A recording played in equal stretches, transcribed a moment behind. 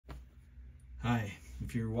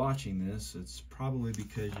if you're watching this, it's probably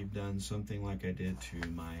because you've done something like I did to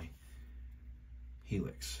my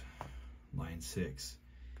Helix line 6,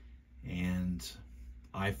 and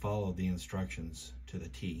I followed the instructions to the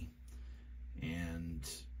T, and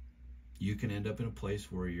you can end up in a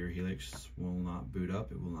place where your Helix will not boot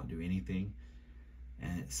up, it will not do anything,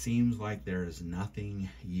 and it seems like there is nothing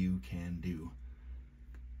you can do.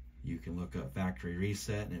 You can look up factory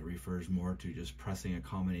reset, and it refers more to just pressing a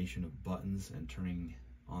combination of buttons and turning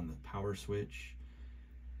on the power switch.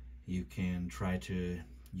 You can try to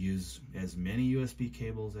use as many USB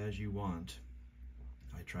cables as you want.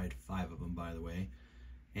 I tried 5 of them, by the way,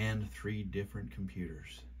 and 3 different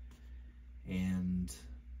computers, and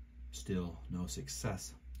still no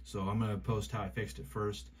success. So I'm going to post how I fixed it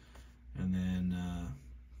first, and then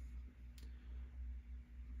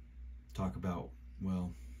talk about,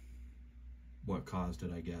 well, what caused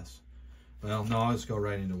it, I guess. Well, no, I'll just go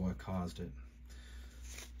right into what caused it.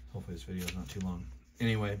 Hopefully this video is not too long.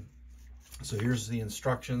 Anyway, so here's the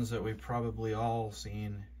instructions that we've probably all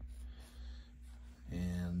seen,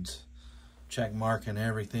 and check marking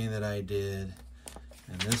everything that I did.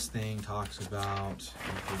 And this thing talks about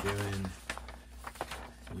if you're doing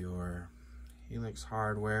your Helix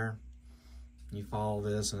hardware, you follow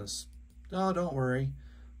this and it's, oh, don't worry.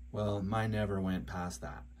 Well, mine never went past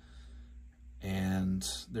that. And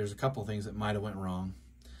there's a couple things that might have went wrong,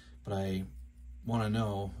 but I want to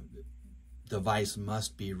know, device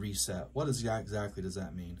must be reset. What exactly does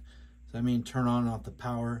that mean? Does that mean turn on and off the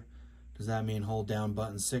power? Does that mean hold down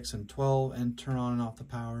buttons 6 and 12 and turn on and off the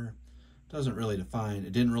power? Doesn't really define.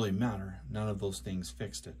 It didn't really matter. None of those things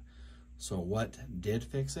fixed it. So what did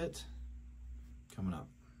fix it? Coming up.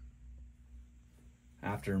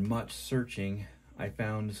 After much searching, I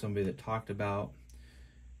found somebody that talked about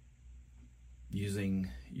using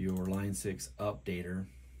your line 6 updater,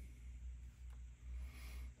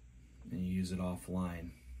 and you use it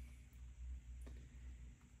offline.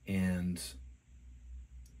 And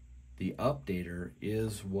the updater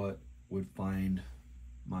is what would find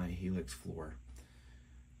my Helix Floor.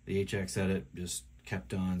 The HX Edit just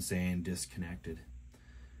kept on saying disconnected.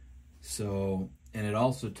 So, and it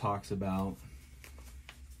also talked about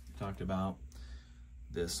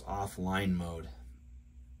this offline mode.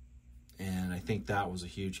 And I think that was a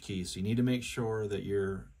huge key. So you need to make sure that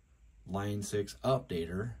your line 6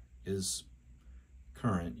 updater is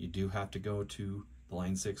current. You do have to go to the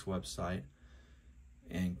line 6 website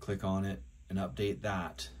and click on it and update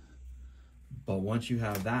that. But once you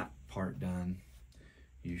have that part done,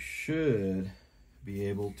 you should be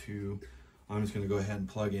able to, I'm just going to go ahead and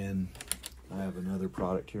plug in, I have another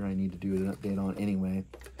product here I need to do an update on anyway.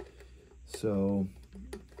 So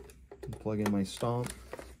plug in my stomp.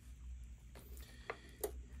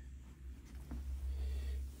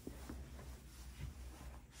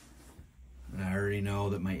 And I already know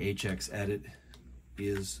that my HX Edit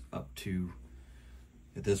is up to,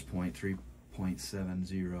 at this point,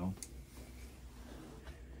 3.70.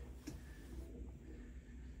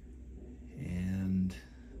 And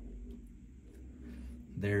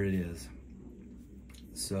there it is.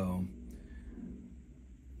 So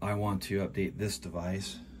I want to update this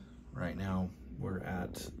device. Right now we're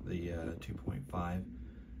at the 2.5.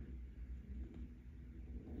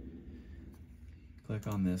 Click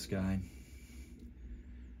on this guy,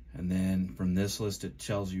 and then from this list it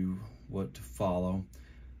tells you what to follow.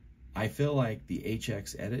 I feel like the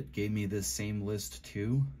HX Edit gave me this same list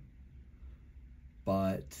too,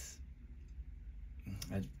 but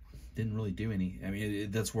I didn't really do any. I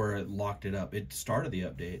mean, that's where it locked it up. It started the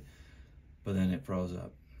update, but then it froze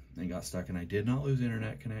up and got stuck, and I did not lose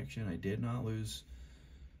internet connection. I did not lose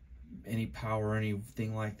any power or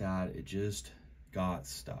anything like that. It just got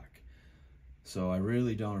stuck. So I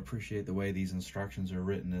really don't appreciate the way these instructions are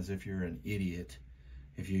written, as if you're an idiot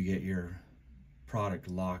if you get your product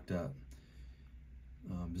locked up.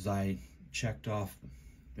 Because I checked off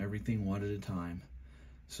everything one at a time.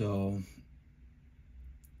 So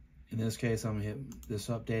in this case, I'm gonna hit this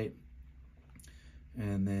update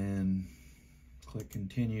and then click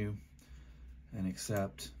continue and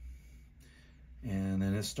accept, and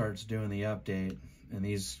then it starts doing the update. And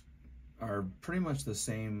these are pretty much the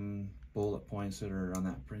same bullet points that are on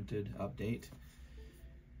that printed update.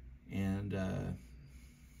 And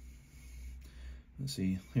let's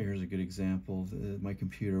see, here's a good example. My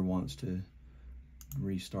computer wants to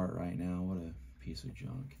restart right now. What a piece of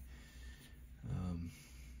junk.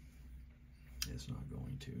 It's not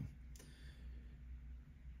going to.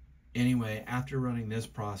 Anyway, after running this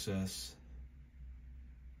process,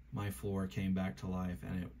 my floor came back to life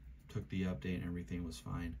and it took the update and everything was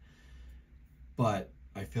fine. But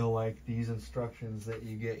I feel like these instructions that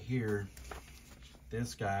you get here,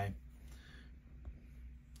 this guy,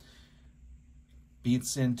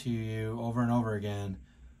 beats into you over and over again.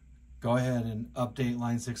 Go ahead and update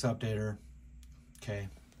line 6 updater. Okay,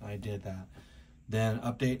 I did that. Then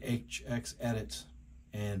update HX edit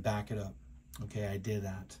and back it up. Okay, I did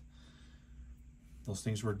that. Those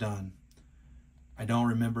things were done. I don't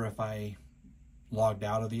remember if I logged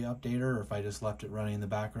out of the updater or if I just left it running in the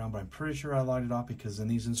background, but I'm pretty sure I logged it off because in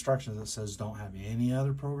these instructions it says don't have any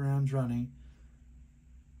other programs running,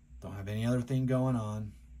 don't have any other thing going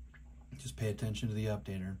on, just pay attention to the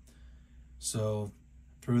updater. So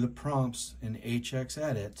through the prompts in HX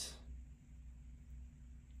edit,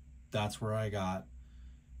 that's where I got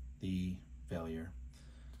the failure.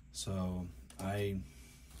 So I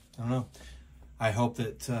don't know. I hope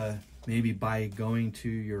that maybe by going to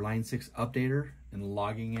your line 6 updater and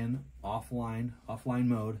logging in offline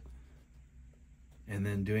mode, and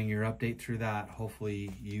then doing your update through that,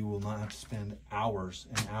 hopefully you will not have to spend hours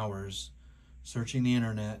and hours searching the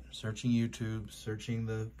internet, searching YouTube, searching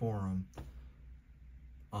the forum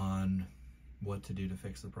on what to do to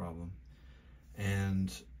fix the problem.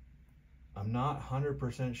 And I'm not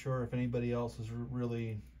 100% sure if anybody else is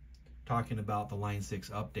really talking about the line 6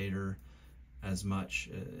 updater as much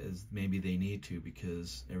as maybe they need to,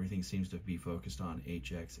 because everything seems to be focused on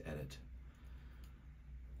HX edit.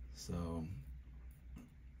 So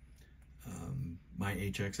my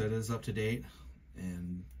HX edit is up to date,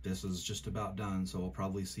 and this is just about done, so we'll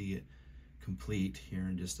probably see it complete here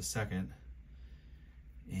in just a second.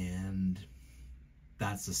 And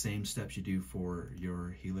that's the same steps you do for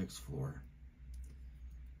your Helix Floor.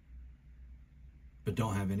 But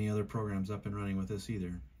don't have any other programs up and running with this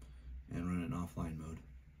either, and run it in offline mode.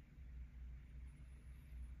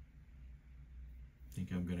 I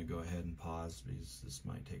think I'm going to go ahead and pause because this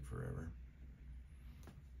might take forever.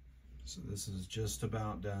 So this is just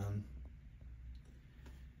about done.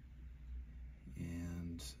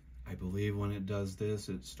 And I believe when it does this,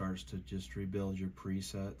 it starts to just rebuild your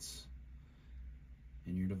presets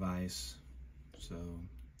in your device. So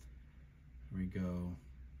here we go.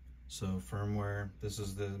 So firmware, this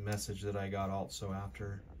is the message that I got also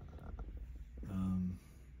after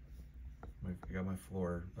I got my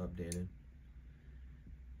floor updated.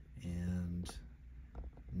 And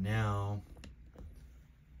now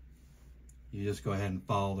you just go ahead and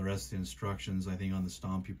follow the rest of the instructions. I think on the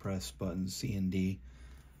stomp you press buttons C and D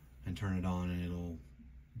and turn it on, and it'll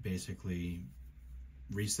basically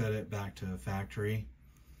reset it back to factory.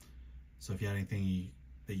 So if you had anything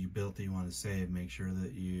that you built that you want to save, make sure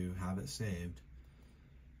that you have it saved.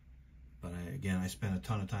 But again, I spent a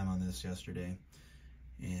ton of time on this yesterday,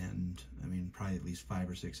 and I mean probably at least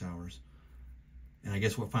 5 or 6 hours. And I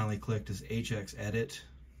guess what finally clicked is HX edit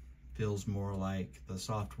feels more like the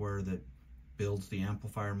software that builds the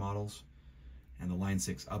amplifier models, and the line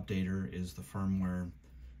 6 updater is the firmware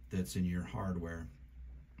that's in your hardware.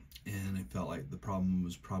 And it felt like the problem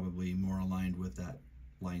was probably more aligned with that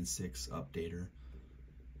line 6 updater,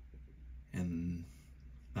 and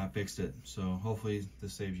that fixed it. So hopefully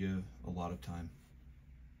this saves you a lot of time.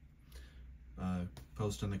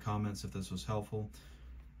 Post in the comments if this was helpful.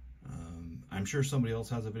 I'm sure somebody else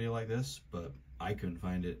has a video like this, but I couldn't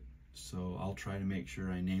find it, so I'll try to make sure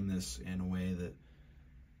I name this in a way that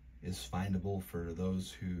is findable for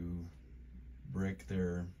those who brick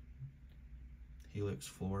their Helix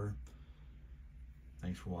Floor.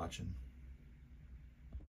 Thanks for watching.